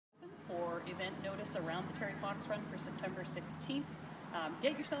your event notice around the Terry Fox Run for September 16th.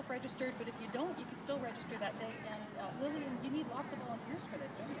 Get yourself registered, but if you don't, you can still register that day. And Lillian, you need lots of volunteers for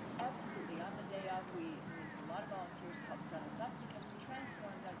this, don't you? Absolutely. On the day of, we need a lot of volunteers to help set us up because we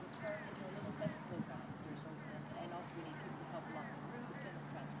transformed Douglas Park into a little festival grounds. And also we need people to help along the route and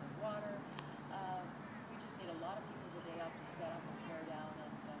transfer water. We just need a lot of people the day of to set up and tear down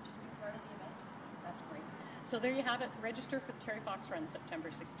and just be part of the event. That's great. So there you have it. Register for the Terry Fox Run September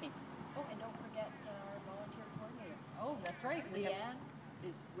 16th. Oh, and don't forget our volunteer coordinator. Oh, that's right. Leanne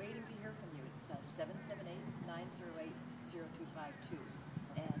is waiting to hear from you. It's 778-908-0252.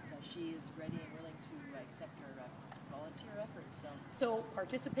 And she is ready and willing to accept your volunteer efforts. So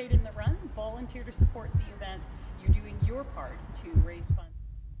participate in the run, volunteer to support the event. You're doing your part to raise funds.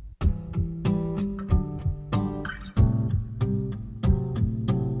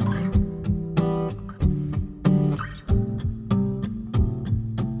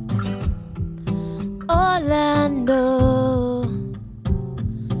 Orlando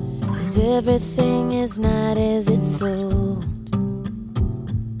is everything is not as it's sold,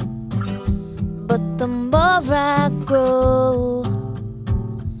 but the more I grow,